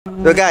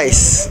So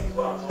guys,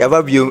 you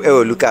ever view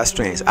Lucas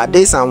Trendz? Are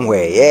they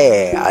somewhere?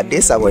 Yeah, are they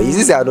somewhere? Is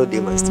this I know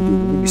they my studio?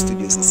 Maybe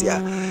studios is here.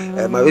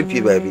 My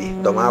baby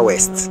Dormaa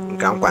West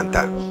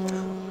Nkrankwanta.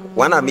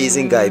 One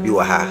amazing guy be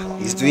waha.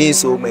 He's doing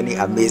so many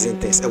amazing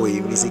things in the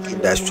music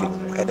industry.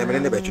 And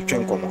I'm never to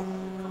train come on.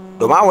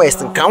 Dormaa West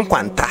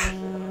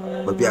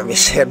Nkrankwanta. Maybe I'm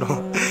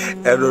no.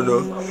 I don't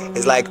know.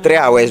 It's like 3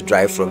 hours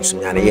drive from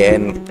Sunyani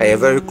and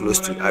very close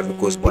to Ivory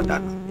Coast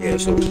border. Yeah,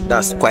 so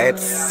that's quite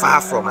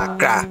far from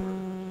Accra.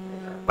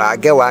 But I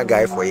get one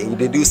guy for you.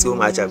 They do so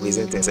much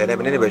amazing things. And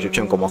I'm never to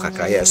train come on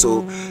Accra. Yeah,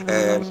 so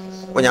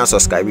when you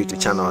subscribe to the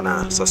channel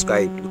now,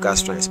 subscribe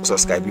Lucas Trendz,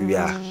 subscribe we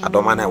are. I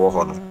don't mind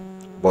what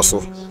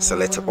Bosso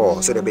select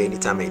all so there be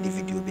anytime I edit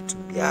video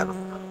between piano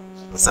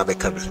and Sabe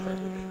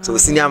Kabi. So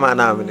senior man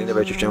now in the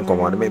veteran come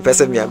on. I mean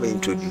person me I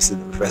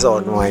introducing. First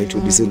all no I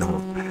introducing no.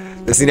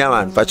 The senior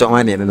man, Pacho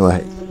man no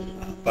why.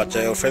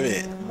 Pacho your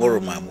friend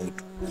Moro Mahmood.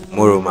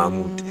 Moro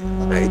Mahmood.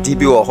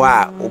 DB or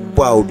wha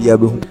obo obi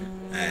abehu.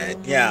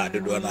 Yeah, the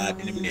one I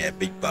didn't near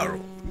Big Baro.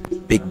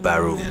 Big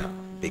Baro. Yeah.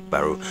 Big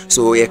Baro.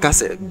 So you can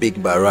say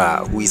Big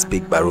Baro. Who is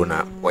Big Baro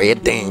now? Or you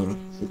thing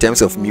in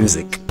terms of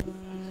music?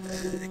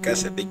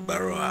 Because a Big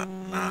Baro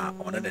na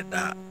on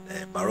that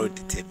Baro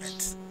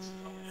Entertainment.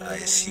 I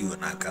see you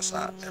na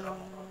kasa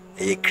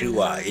a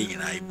crew a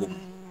boom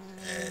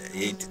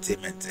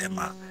entertainment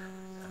Emma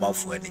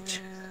for energy.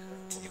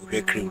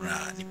 You crew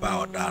na nipa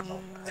odano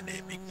and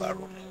a Big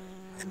Baro.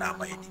 And I'm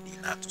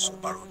to so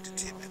Baro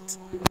Entertainment.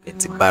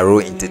 It's Baro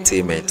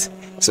Entertainment.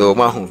 So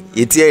Mahu,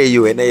 it's here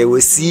you and I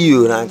will see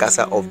you na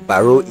kasa of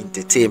Baro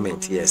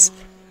Entertainment. Yes,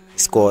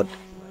 it's called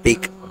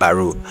Big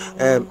Baro.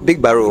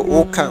 Big Baro,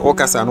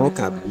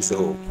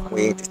 so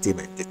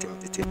entertainment.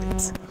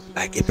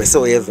 Like a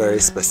person is very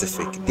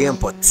specific. They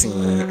important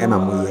and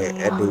I'm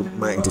at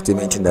my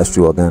entertainment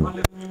industry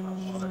organ.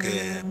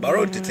 Okay,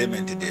 Baro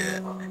Entertainment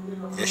there.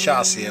 You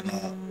shall see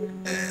no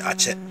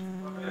Ache.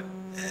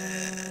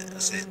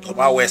 Say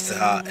Dormaa West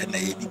ha and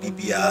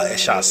the a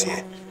shall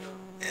see.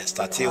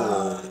 Starting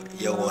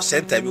your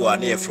center you are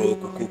near for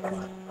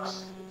Kuku.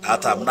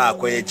 That I'm now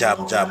quite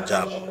jam.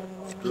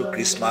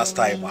 Christmas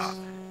time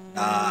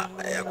na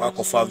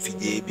kwa farm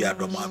video bi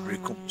adoma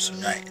breakum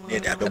sunai near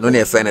the adoma no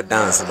near friend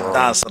dance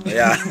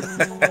yeah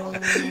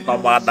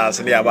mama dance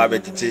near aba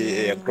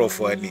betiti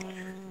Nkrankwanta ani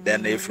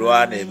then if you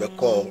are be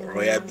call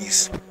Royal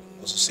Bees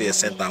also say a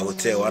center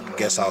hotel one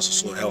guest house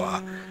so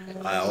ewa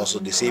also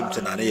the same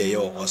thing na here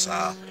was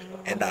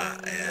and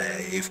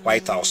if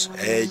White House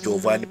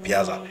Giovanni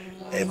Piazza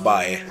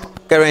buy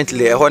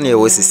currently honey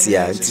was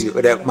here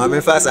my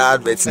first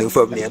advert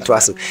from near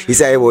Twaso he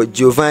said it was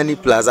Giovanni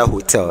Plaza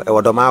Hotel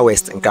Dormaa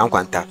West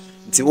Nkrankwanta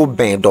it's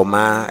open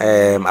Dormaa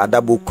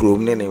Adabo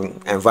Chrome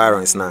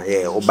environs now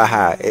yeah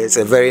Obaha it's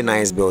a very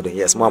nice building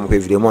yes mom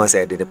video mom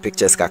said the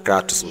pictures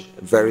kakra so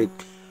very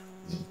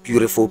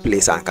beautiful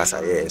place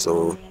Ankasa yeah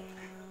so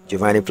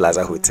Giovanni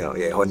Plaza Hotel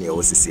yeah honey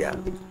was here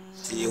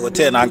the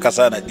hotel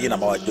Ankasa na dina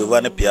ma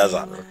Giovanni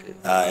Piazza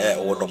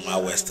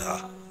Dormaa West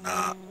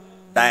na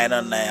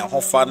Diana na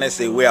hofanes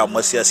we are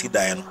must see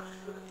Diana.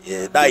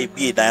 Yeah, that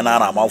be Diana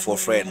na mouth for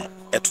friend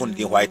at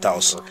the White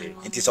House.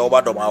 It is over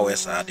Dormaa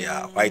West there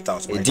White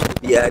House.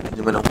 Yeah,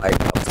 the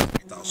White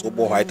House.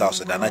 Obo White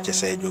House Dana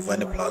say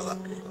Giovanni Plaza.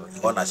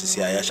 On as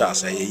see I shall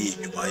say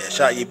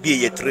you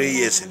be 3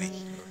 years in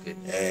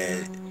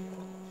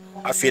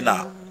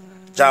Afina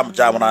jam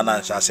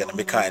na shall say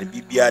me kind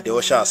bibia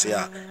the shall say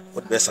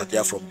what best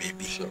idea from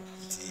baby.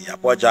 The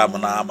apo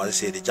jam na ma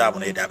say the jam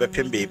na dey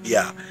abepem baby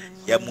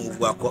ya move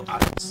wako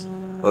artist.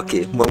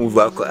 Okay, move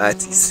wako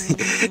artist.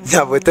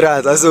 Ya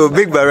botrans so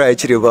Big Baro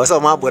actually but so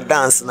ma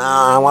dance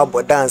na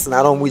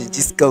no mu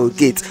just go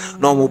gate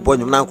no mu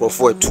bonum na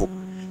Nkrankwanta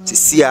to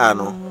see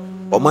no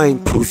o ma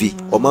improve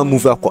o ma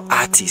move wako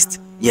artist.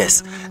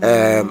 Yes.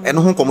 And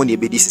who come on the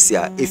this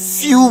year a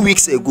few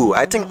weeks ago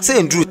I think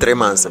say Drew 3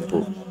 months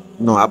ago.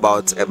 No,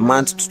 about a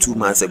month to 2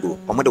 months ago.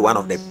 I'm one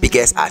of the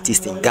biggest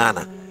artists in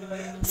Ghana.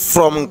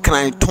 From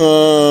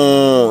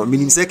Nkrankwanta,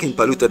 meaning King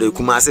Paluta the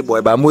Kumasi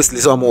boy, but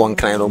mostly someone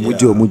crying or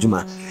Mujo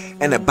Mujuma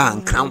and a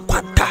bank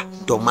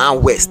Nkrankwanta, Dormaa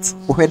West,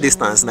 where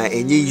distance now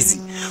and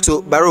easy.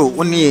 So Baro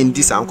only in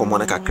this uncle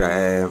Monica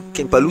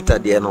King Paluta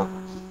there no.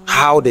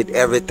 How did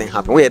everything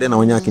happen? Where then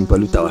on King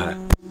Paluta?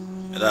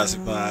 That's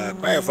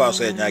quite fast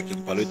saying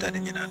King Paluta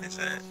in United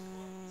States.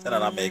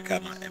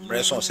 American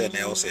Emerson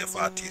said also a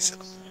artist.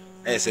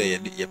 I say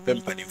your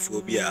pimping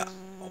phobia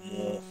or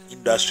more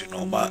industry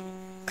normal.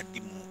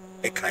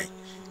 Ekai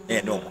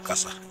no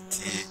mukasa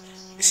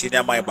the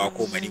senior my back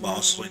home many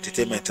months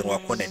entertainment and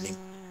work on any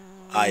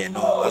I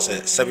know as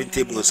a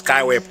 70 blue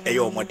skyweb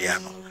ayo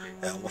modiano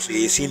also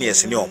a senior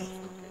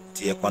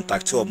the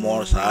contact or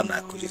more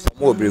sana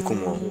more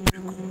breakum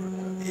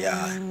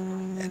yeah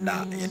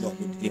and you know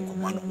didn't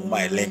come on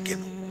my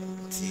linking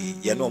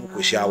you know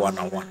mkusha one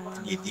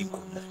you didn't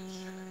come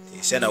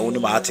send a only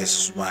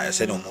artist my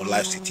send on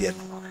live city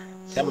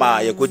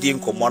Tema ye godi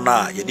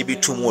nkomona ye di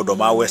bitu mu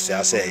Dormaa West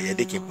ya say ye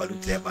de King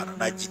Paluta ba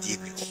na gidi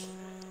ni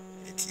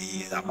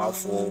eti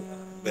amafo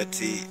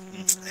but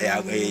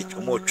I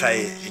more try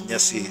and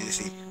just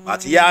see.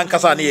 But yeah,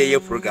 Kasani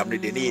program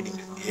they need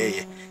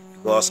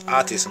because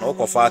artists and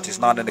all of artists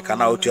now then they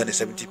can out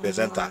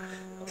 70%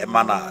 a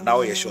manner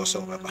now you sure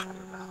so remember.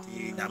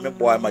 The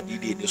boy my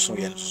DD in the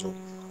so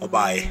or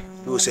buy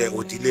do say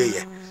or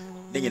delay.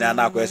 Nina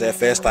na ko say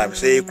first time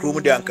say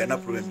krum de anka na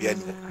problem bi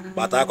ani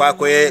but akwa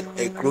koye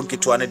e krum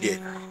kitwa ne de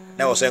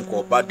na wo say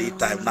ko bad day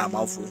time na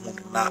amanfo hu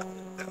na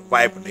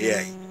vibe no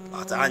ye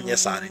but anye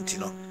sa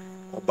ntino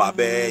oba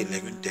be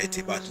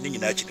 11:30 but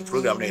nina chi the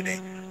program ne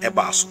de e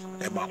ba so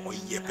e ma ko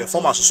ye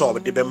performance so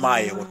de be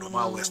mai wo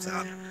Dormaa West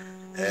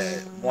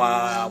mo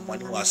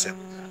mani wasem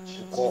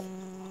ko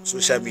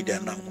social media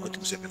na mo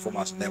to say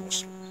performance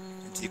levels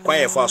nti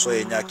kwanye fa so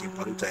ye nya King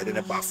Paluta de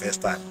ne ba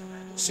first time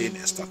seeing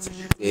it start.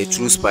 A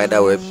true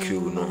spider web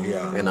queue, no?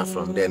 Yeah. And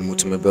from there,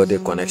 to build the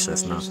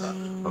connections now.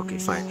 Okay,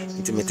 fine.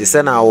 Intimate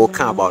say now will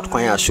come about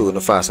Kwanya show no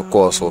first of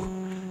course. So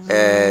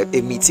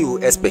a meet you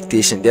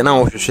expectation. Then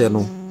I share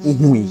no.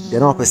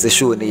 Then I the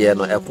show in the year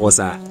no airports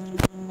are.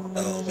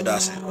 But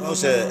that's it.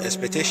 Also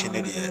expectation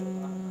in the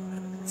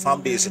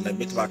farm base in the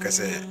mid market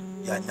say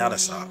ya nyana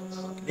sa.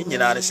 Ni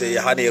nyina ne say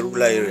ya had a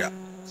rural area.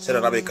 Say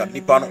that I can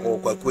nipan or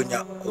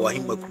kwakunya or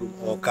himma crew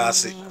or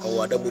kasi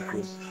or double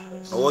crew.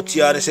 What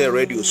you say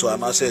radio, so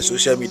I say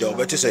social media,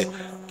 but you say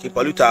King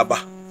Paluta aba,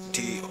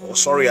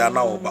 sorry, I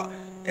know about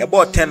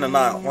about 10 and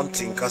now one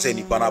thing can say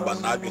Nipana, but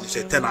now you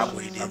say 10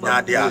 hours,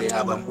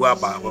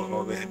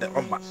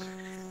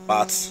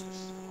 but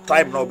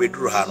time no be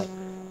drew Hano.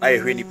 I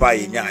really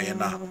pay in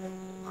Yana.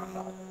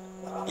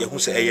 You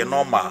say a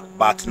normal,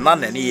 but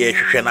none any year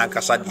Shana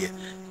Casadia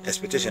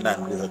expectation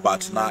and go,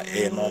 but now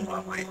a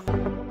normal way.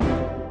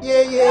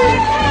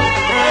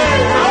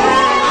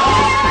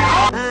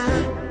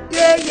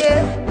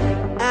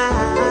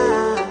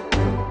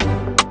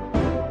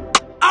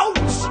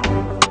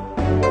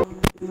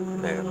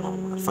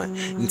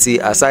 Fine. See,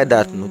 aside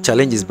that, no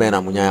challenges Ben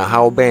Amunya,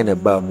 how Ben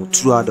about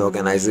throughout the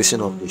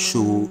organization of the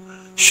show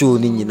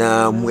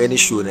nina any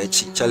show na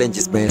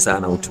challenges Ben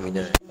sana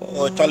utumenya.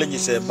 Oh,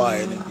 challenges by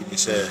and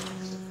say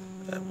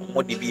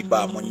what the be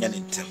ba monya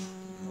nintem.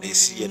 They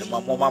see and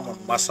mama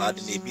massa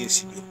de be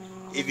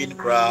even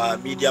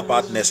media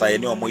partners I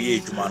know mo ye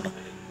juma no.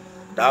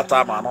 That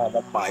time I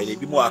know my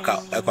be more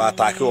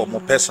attack or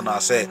more personal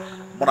say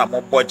mona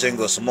mo boy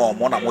jingles more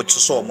mona mo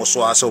so mo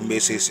so as me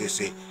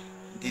say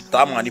the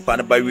time and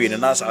nipa ba wi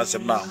na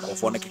asem na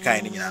nkofo ne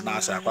kekan ni nyina na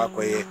asa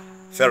akwakoye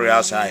ferry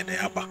outside dey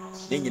aba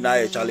ni nyina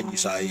ye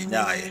challenges ay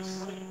nya aye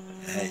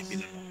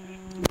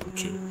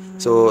okay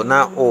so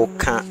now all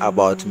can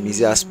about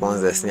media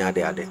sponsors ni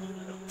ade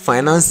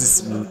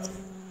finances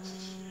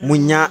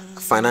munya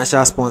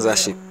financial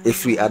sponsorship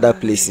every other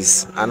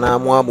places ana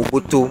mo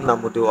amubuto na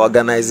mo do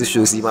organize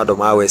shows in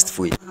Dormaa West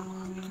for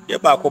ye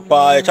ba ko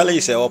pa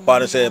challenge say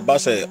opa say ba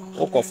say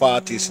okofa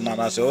artist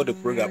na say all the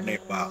program ne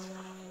pa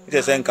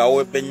it say nka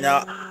we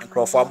benya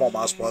Nkrankwanta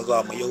more sponsor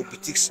am ye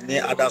boutiques ne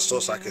other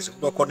stores akese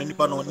we ko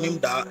nipa no nim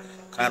that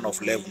kind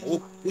of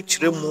level o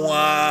chire mu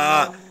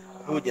a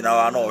o gina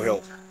wa na o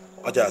hwe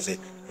o ja say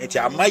enti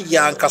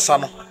amaya nkasa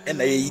no e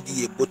na ye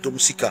yidi e bottom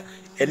sika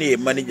e na ye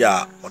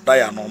manager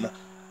odaya no no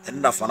e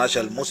na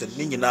financial most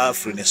ni nyina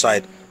free ne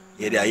side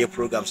ye dey aye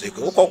program say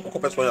ko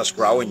sponsor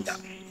scra wonya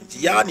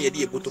enti ya na ye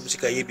dey bottom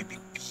sika ye bibi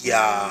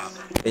ya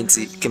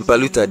enti King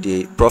Paluta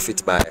the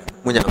profit by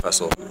munya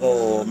faso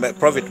oh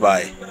profit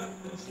by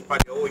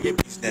but oh ye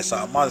business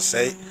a man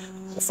say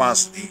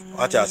fans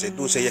what I say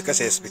do say you can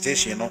say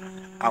expectation no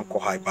anko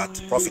high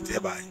but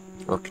profit by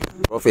okay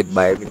profit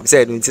by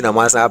say no ntina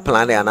masa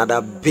plan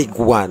another big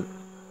one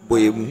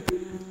boy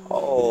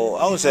oh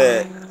I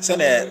say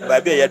ne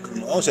baby ya do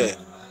no say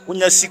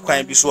unya si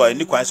kwan bi so a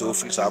ni kwan say o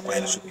free sa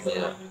kwan so bi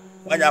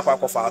wanya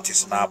akwa for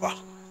artist na aba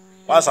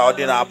once I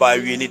dey na aba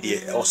wi ni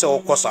de o say o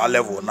cost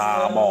level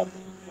na ma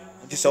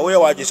nti say we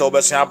waje say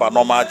obesan aba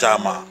normal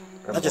jama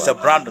na just a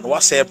brand no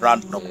what say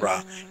brand no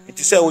kra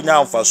nti say onya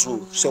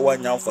amfaso say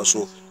wanya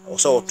amfaso o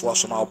say o to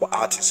aso na obo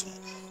artist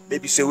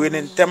maybe say we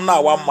ni ntem na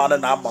one man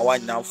na ama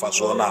wanya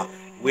amfaso na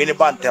we ni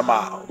ban ntem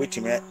a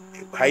wetime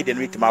hide and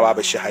wetime aba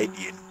be she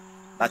hide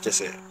na just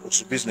say o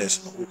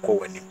business no ko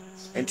wani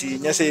nti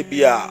nya say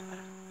bia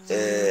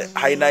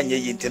high na nye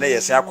yi nti na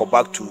yes akọ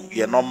back to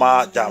your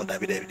normal jam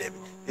dabi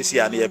esi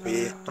ya na ye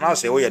be na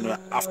say we no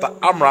after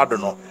Amerado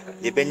no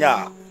ye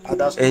benya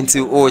others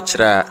enti o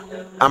chira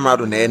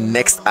Amerado na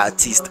next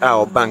artist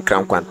or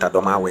Nkrankwanta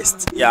Dormaa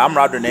West yeah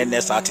Amerado na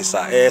next artist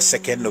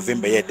 2nd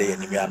November ye day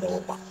ni me ana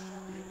oba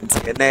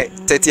nti na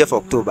 30th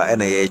October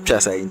na ye twa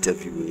sa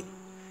interview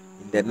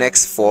in the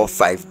next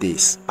 4-5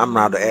 days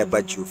Amerado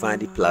by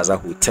Giovanni Plaza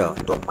Hotel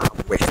Dormaa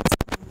West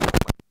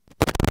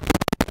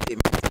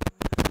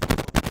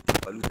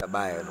Paluta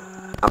buy no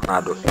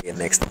Amerado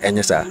next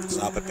enyesa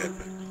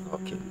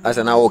okay as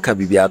na o ka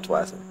bibia to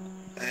as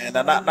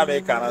na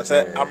me kan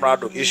say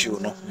Amerado issue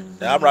no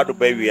the Amerado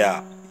by we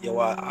are you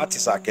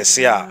artist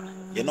akese a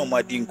ye no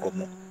ma di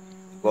nkomo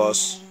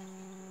because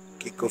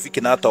Kofi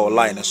Kinata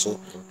online so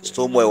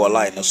Stormway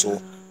online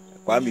so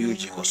Kwame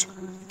Uji so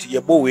nti ye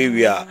bo we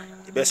a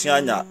ye besi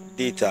anya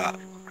data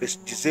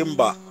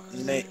December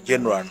ne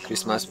January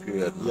Christmas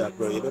period. yeah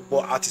bro you be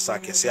artist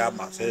akese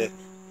ama say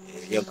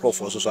yen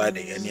crofo so so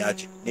ade ani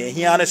age na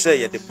ehia ne say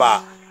ye de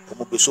ba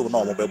omo be so na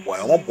omo be boy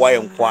omo boy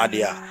nko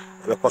ade a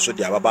be koso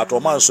de ababa to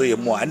man so ye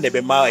mu a ne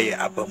be ma ye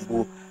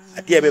abambu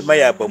ade e be ma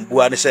ye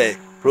abambu ane say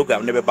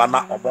program ne be ba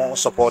na omo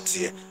support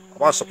ye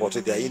omo support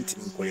de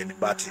intimi nko ye ne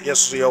but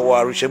yes ye wo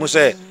arehemu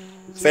say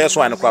first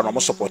one kwa no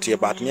support ye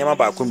but nyema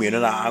ba ko mienu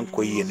na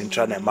anko ye ne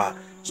ntra na ma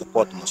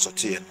support no so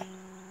tie no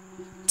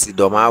ti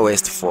Dormaa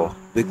West for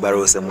Big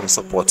Baro say mo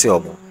support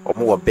omo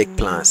wo big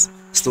plans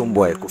Stone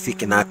Boy Kofi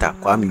Kinata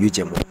Kwame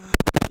Ujemo.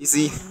 You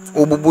see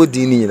obubo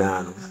di ni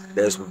na no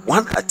there's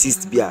one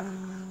artist bia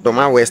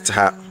Dormaa West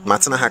ha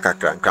matena ha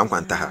kakra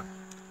Nkrankwanta ha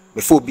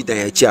before bi dan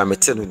ya chi a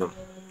mete no no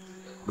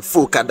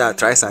before kada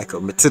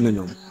tricycle mete no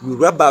no we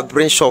rubber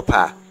brain shop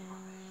ha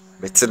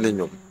mete no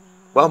no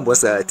one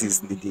boss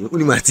artist ni di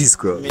uni artist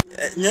ko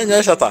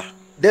nya shata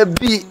the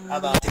be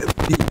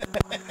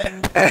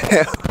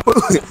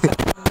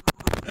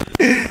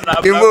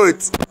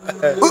remote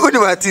uni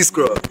artist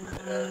ko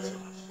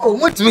oh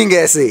what mean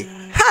guys say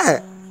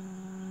ha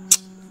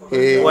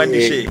When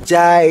did she?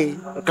 Jai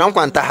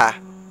Nkrankwanta ha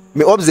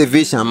me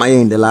observation my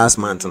in the last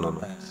month no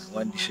no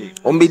When did she?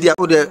 Ombedia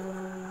o de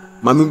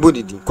mami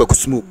body di kwaku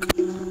smoke.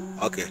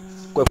 Okay.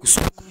 Kwaku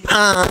smoke.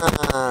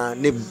 Ah,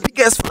 the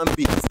biggest fan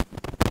base.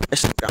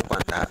 Esh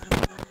Nkrankwanta.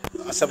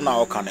 Asem na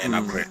oka na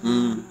enakre.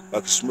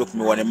 But smoke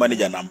me one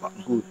manager number.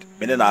 Good.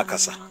 Me na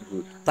akasa.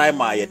 Good.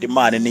 Time a ye the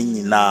man ni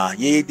nyina,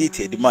 ye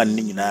date the man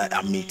ni nyina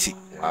amiti.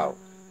 Wow.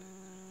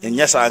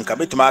 Nyasa anka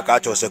betuma aka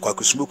acho se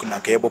kwaku smoke na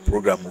ka ebo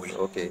program we.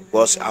 Okay.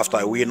 Because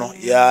after we no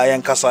ya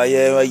yankasa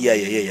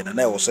ye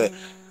na wo se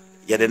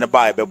ye de ne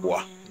ba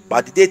ebeboa.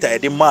 But the data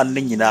the man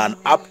ni nyina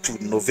up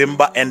to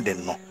November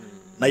ending no.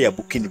 Na ya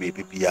booking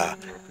baby bia.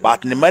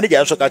 But the manager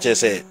also catch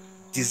say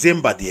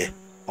December there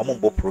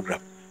omombo program.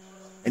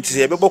 And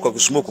say ebe bokwa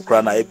smoke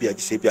kura na ebia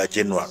gise bia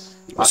January.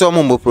 So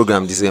omombo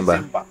program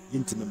December.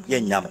 Intimim ye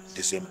nya no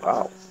December.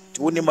 Wow.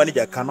 Ti woni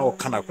manager kana o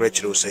kana kura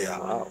chire o say ya.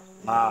 Wow.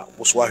 Na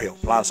boswa hwe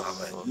plans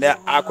ave. Na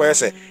akoye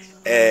say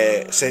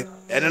say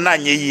ene na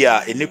nye yi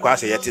a eni kwa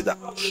say yeti da.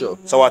 Sure.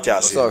 So what you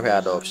say? So we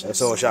had options.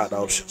 So we had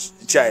options.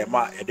 Nti aye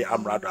ma e de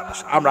Amerado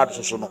adoption.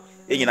 Amerado so no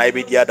e nyina e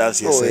be dia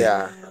dance ye say.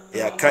 Yeah.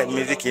 Yeah, kind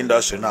music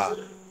industry na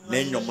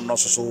nyom no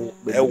so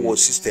e wo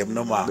system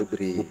no ma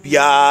Bebree.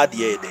 obia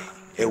de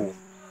e wo.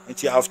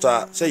 Nti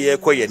after say ye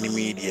koye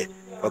nimi de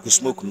kwaku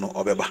smoke no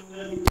obeba.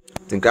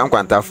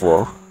 Nkrankwanta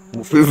for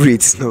my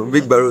favorite no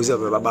Big Baro say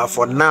but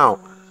for now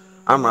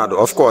Amerado,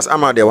 of course,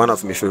 Amerado one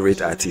of my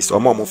favorite artists.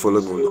 Omo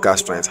follow me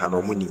Lucas Trendz and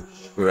Omuni.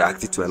 We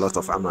reacted to a lot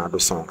of Amerado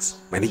songs.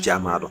 Manager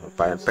Amerado,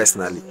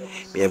 personally,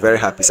 me very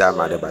happy say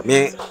Amerado. But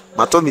me,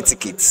 my Tommy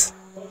tickets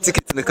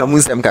no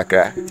kamun sem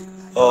kakra.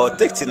 Oh,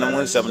 take tin no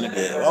nsem ne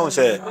de. Won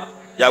say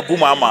ya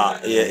guma ama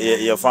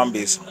your fan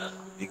base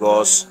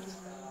because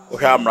we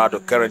have Amerado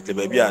currently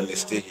baby on the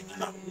stage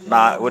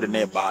na we the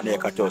name ba na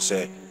catch us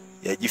say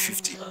ya gi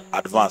 50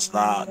 advance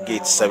na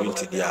gate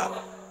 70 there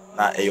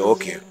na e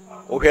okay.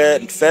 Okay,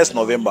 1st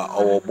November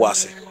or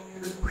Boase.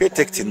 We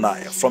take it now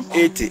from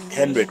 80,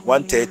 100,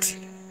 130.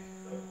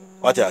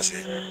 What I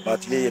say?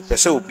 But the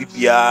person will be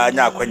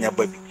nya kwanya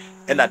baby.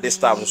 And at this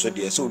time so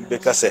there, so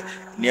because say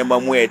near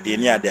mamu de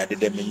near there, the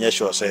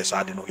menyesho says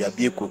I don't know, ya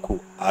be kuku.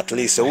 At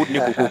least I would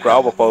need kuku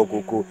crowd of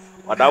kuku.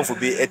 Madam for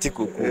be 80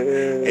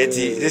 kuku.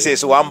 80, this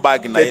is one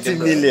bag in 30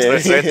 million.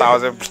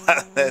 3,000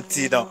 plus.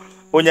 You know,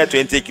 only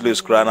 20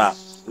 kilos crana.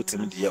 Put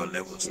him the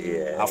levels.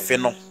 Yeah. I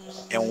feel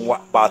and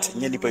what but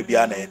any baby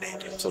an ede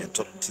so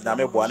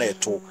tiname bo na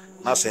eto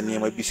na se ne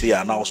ma bi se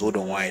ya na also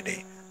don why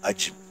dey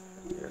agim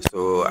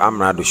So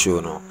Amerado show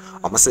no.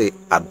 I'ma say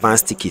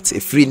advance tickets.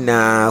 A free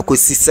na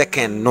kosi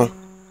second no.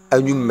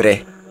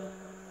 Anwumre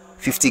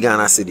 50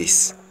 Ghana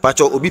cedis.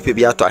 Pacho obi pe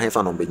bi ato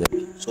ahefa no benya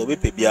bi. so obi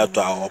pe bi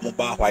ato a omo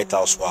ba White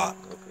House wa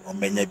o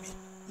menya bi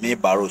me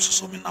Baro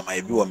so me na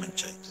ma bi wo me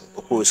nchen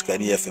opo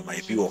skani FM ma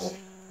bi wo ho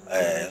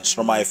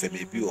Nsroma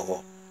FM bi wo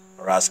ho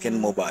Raskin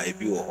Mobile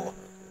bi wo ho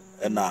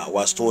na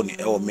wastoni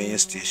e o main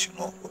station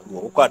no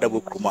wo kwa da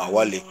bokruma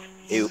wale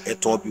e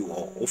ton bi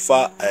wo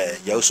ofa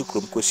ya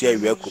usukrum kosi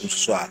awia krum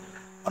so a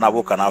ona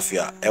bo kana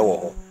afia e wo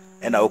ho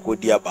na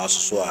okodi aba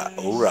so a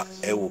owura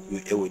e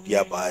wo di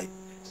aba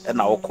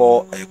na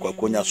okọ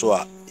kwakonya so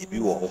a ebi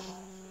wo ho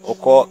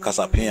okọ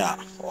kasapin a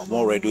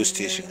o radio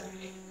station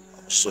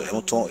so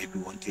e ton ebi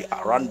wonti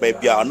around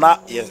baby a na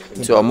yes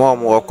Nti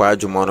omo kwa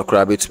adwuma no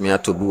kra betumi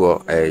atobi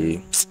wo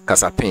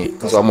kasapin.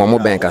 Nti omo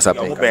ben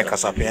kasapin. Omo ben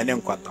kasapin ne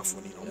nkwantafo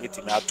ni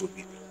betimi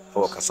atobi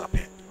o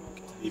kasapin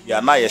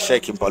bibia na ye share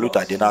King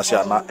Paluta de na se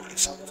ana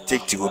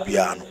take ti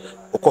obia no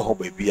okọ ho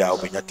baby a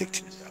obenya take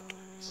ti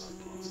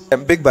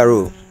And Big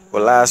Baro,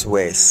 for last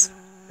words,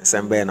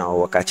 December na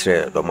o ka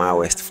kire Dormaa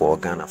West for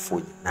Ghana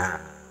for na.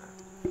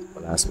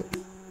 For last word.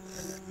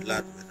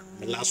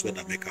 me last word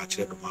I make a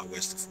kire Dormaa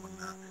West for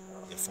na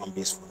your fan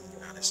base for me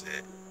na say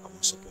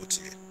I'm support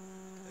you.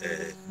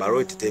 Baro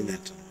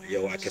entertainment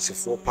you wa kese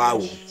for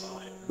power.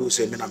 Do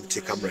say me na me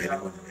take camera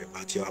anymore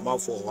but you am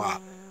for wa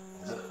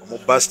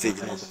bus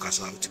stage no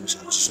kasa ultim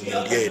so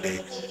ndie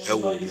de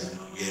ewo ye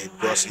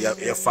because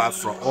ye far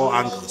from all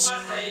angles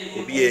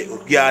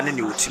obi ani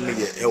ne ultim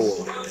ye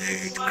ewo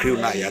crew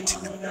na ya tin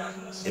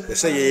e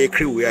pese ye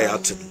crew ya ya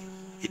tin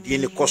edi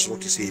ne kosoro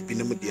to say ebi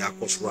nem de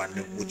akosoro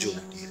an mojo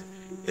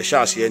ye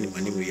sha ase ani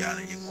mani mu ya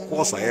ye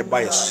course ye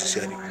ba ye sisi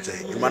ani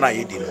say e mana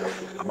ye di no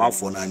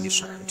amanfo na ani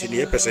so nti ne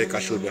ye pese ka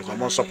show be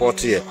mo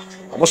support ye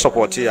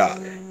ya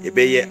ye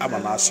be ye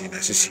amana ase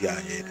na sisi ya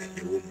ye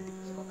wo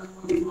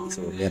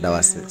so yeah, that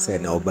was say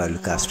na oba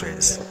Lucas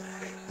Trendz.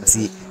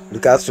 See,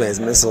 Lucas Trendz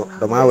me so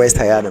Dormaa West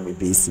hire na me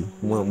base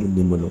mo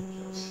ni mo no.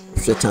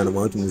 Hwɛ channel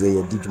ma to say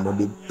you did mo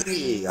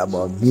be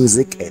about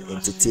music and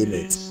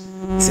entertainment.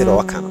 Say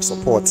all kind of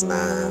support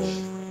na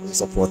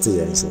support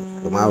here so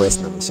Dormaa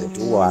West na me share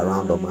to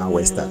around Dormaa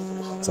West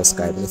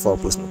subscribe me for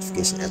post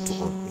notification to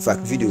on. In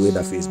fact, video with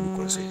the Facebook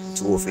also.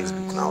 To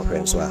Facebook now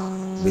friends so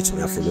which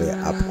me follow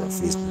up on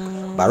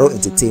Facebook. Baro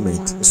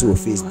Entertainment so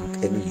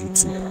Facebook and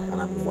YouTube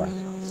and I'm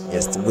one.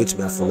 Yes, to which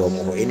me follow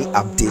more any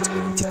update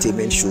on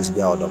entertainment shows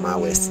be out of my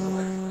West.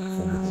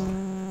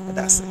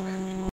 That's it.